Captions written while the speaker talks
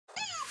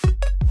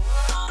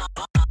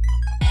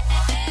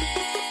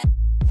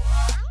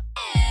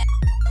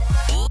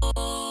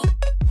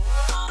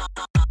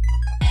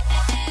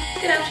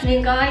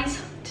evening, guys.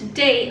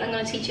 Today I'm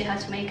going to teach you how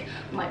to make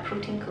my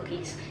protein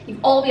cookies. You've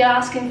all been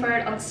asking for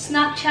it on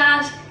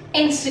Snapchat,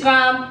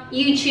 Instagram,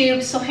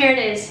 YouTube, so here it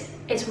is.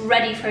 It's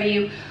ready for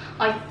you.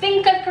 I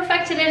think I've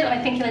perfected it and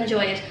I think you'll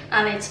enjoy it,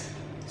 and it's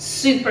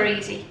super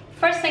easy.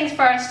 First things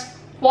first,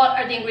 what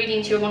are the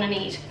ingredients you're going to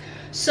need?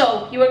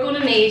 So you are going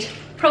to need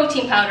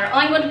protein powder.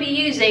 I'm going to be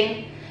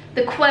using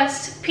the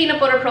Quest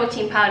peanut butter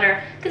protein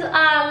powder because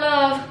I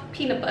love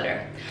peanut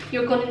butter.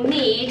 You're going to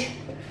need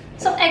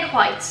some egg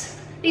whites.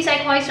 These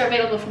egg whites are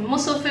available from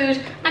Muscle Food,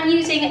 and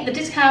using the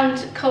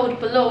discount code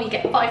below you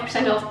get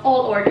 5% off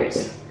all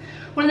orders.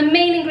 One of the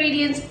main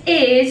ingredients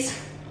is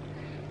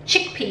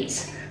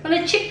chickpeas. Now the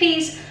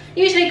chickpeas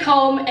usually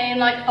come in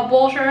like a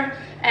water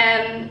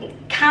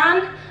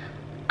can,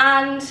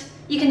 and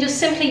you can just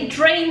simply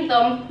drain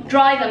them,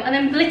 dry them, and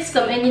then blitz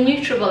them in your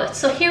NutriBullet.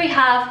 So here we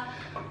have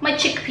my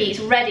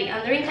chickpeas ready,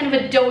 and they're in kind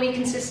of a doughy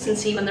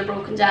consistency when they're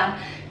broken down.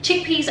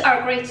 Chickpeas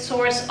are a great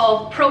source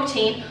of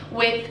protein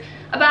with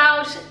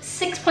about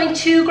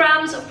 6.2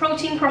 grams of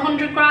protein per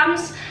 100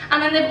 grams,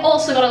 and then they've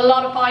also got a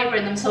lot of fibre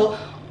in them, so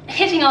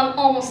hitting on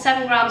almost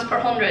 7 grams per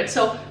 100.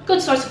 So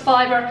good source of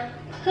fibre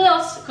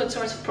plus good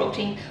source of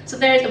protein. So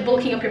there's the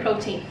bulking up your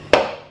protein.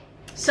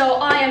 So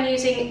I am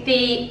using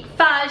the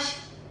Fage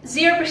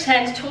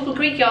 0% total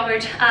Greek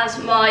yogurt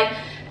as my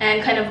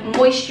kind of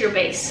moisture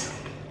base.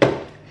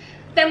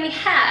 Then we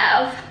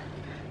have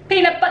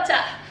peanut butter.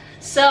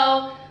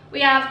 So we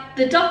have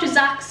the Dr.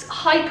 Zach's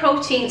high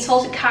protein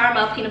salted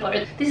caramel peanut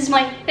butter. This is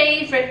my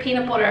favourite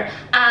peanut butter,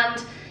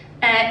 and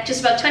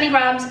just about 20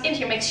 grams into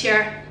your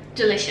mixture.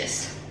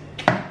 Delicious.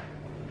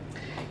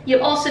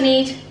 You'll also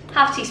need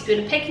half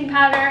teaspoon of baking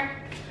powder,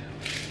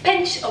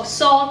 pinch of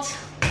salt,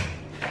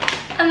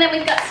 and then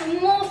we've got some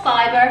more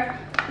fibre.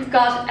 We've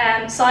got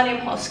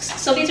psyllium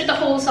husks. So these are the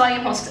whole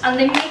psyllium husks, and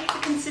they make the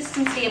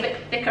consistency a bit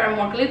thicker and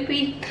more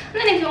gloopy. And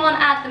then if you want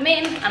to add them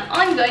in, and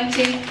I'm going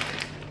to,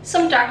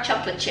 some dark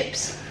chocolate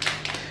chips.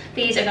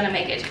 These are going to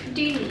make it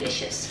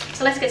delicious.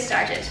 So let's get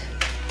started.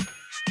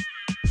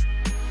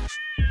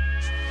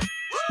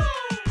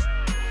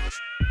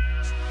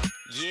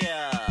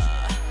 Yeah.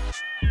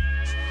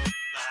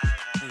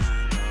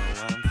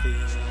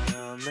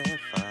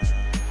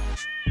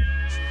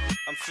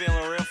 I'm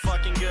feeling real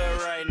fucking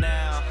good right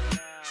now.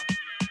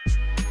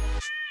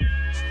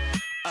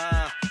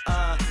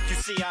 You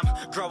see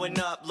I'm growing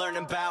up,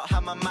 learning about how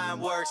my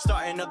mind works,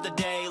 starting up the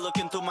day,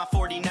 looking through my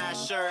 49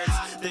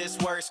 shirts. This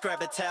works,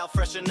 grab a towel,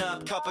 freshen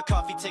up, cup of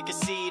coffee, take a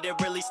seat, and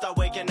really start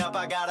waking up.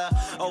 I got a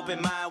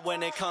open mind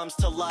when it comes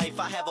to life.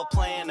 I have a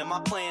plan, and my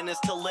plan is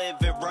to live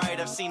it right.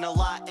 I've seen a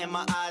lot in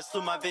my eyes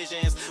through my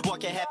visions.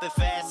 What can happen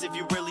fast if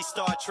you really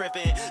start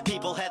tripping?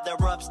 People had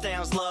their ups,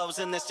 downs, lows,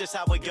 and that's just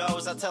how it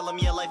goes. I tell them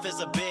your life is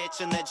a bitch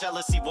and that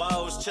jealousy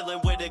woes.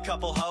 Chilling with a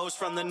couple hoes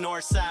from the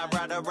north side,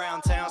 right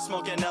around town,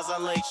 smoking us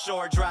on Lake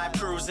Shore Drive,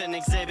 cruising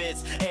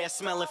exhibits, air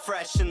smelling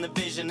fresh and the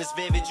vision is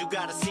vivid. You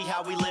gotta see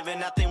how we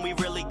living, I think we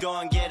really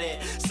gon' get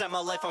it. Set my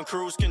life on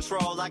cruise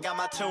control, I got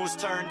my tunes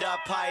turned up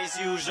high as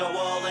usual,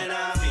 and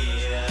I'm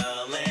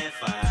feeling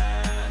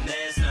fine.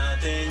 There's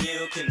nothing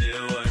you can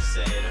do or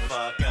say to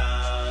fuck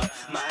up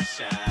my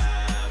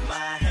shine. My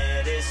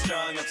head is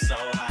strung up so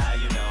high,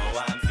 you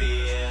know I'm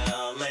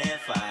feeling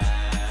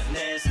fine.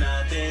 There's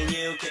nothing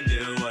you can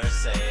do or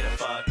say to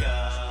fuck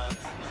up.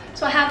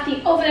 So I have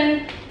the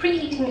oven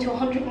preheating to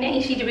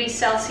 180 degrees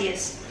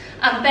Celsius,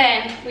 and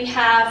then we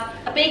have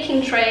a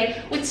baking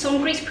tray with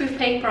some greaseproof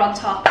paper on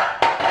top,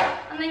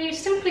 and then you're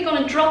simply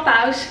going to drop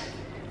out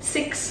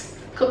 6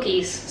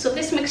 cookies. So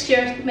this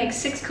mixture makes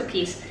 6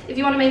 cookies. If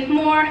you want to make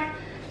more,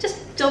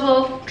 just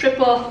double,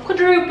 triple,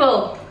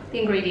 quadruple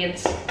the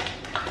ingredients.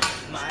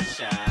 My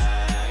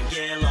shine,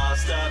 get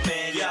lost up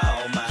in your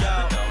mind,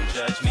 but don't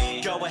judge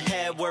me. Go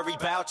ahead, worry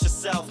about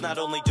yourself. Not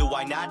only do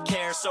I not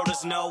care, so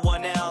does no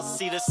one else.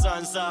 See the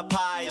sun's up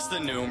high, it's the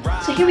noon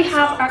rise. So here we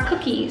have our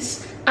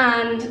cookies,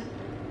 and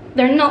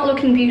they're not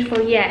looking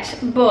beautiful yet,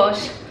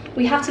 but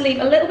we have to leave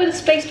a little bit of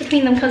space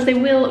between them because they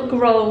will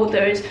grow.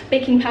 There's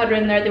baking powder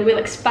in there, they will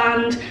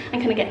expand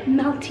and kind of get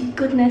melty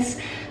goodness.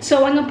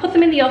 So I'm going to put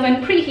them in the oven,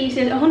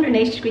 preheated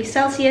 180 degrees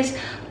Celsius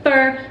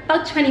for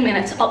about 20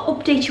 minutes. I'll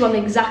update you on the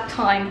exact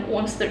time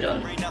once they're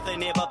done.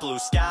 Nothing here but blue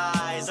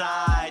skies.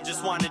 I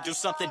just want to do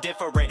something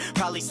different,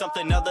 probably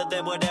something other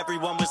than what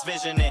everyone was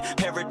visioning.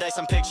 Paradise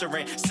I'm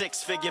picturing,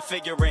 6-figure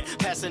figuring,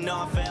 passing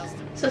on fails.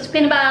 So it's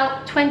been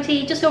about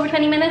just over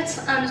 20 minutes.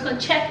 I'm just going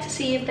to check to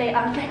see if they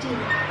are ready.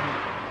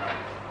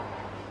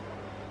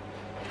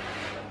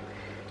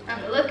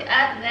 And look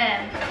at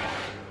them.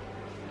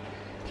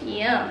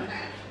 Yum.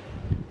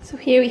 So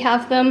here we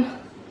have them.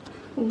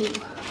 Ooh.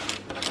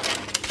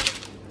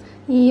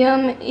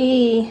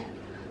 Yummy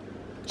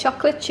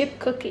chocolate chip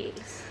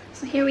cookies.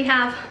 So here we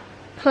have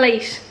a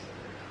plate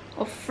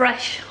of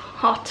fresh,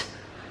 hot,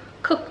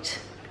 cooked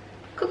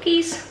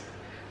cookies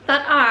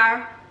that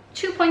are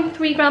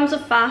 2.3 grams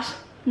of fat,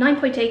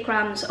 9.8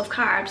 grams of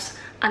carbs,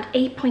 and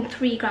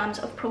 8.3 grams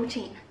of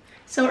protein.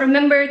 So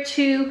remember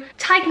to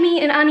tag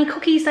me in any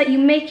cookies that you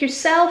make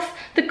yourself.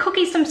 The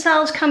cookies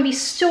themselves can be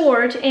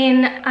stored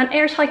in an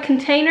airtight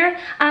container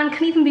and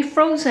can even be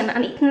frozen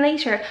and eaten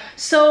later.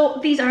 So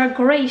these are a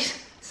great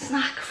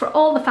snack for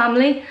all the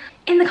family.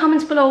 In the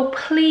comments below,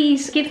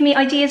 please give me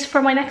ideas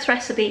for my next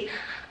recipe.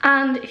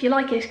 And if you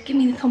like it, give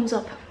me the thumbs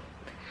up.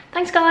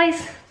 Thanks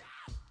guys.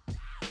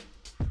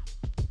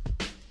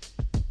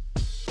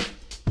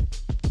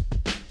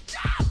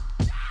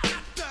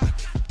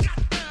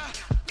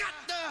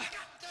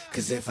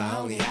 Cause if I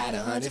only had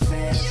 100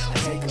 fans, I'd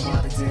take them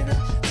all to dinner,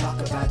 talk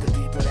about the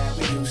people that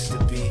we used to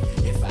be.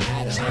 If I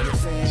had 100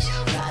 fans,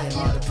 flying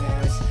all the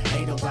parents,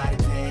 ain't nobody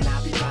paying,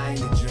 I'll be buying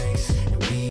the drink.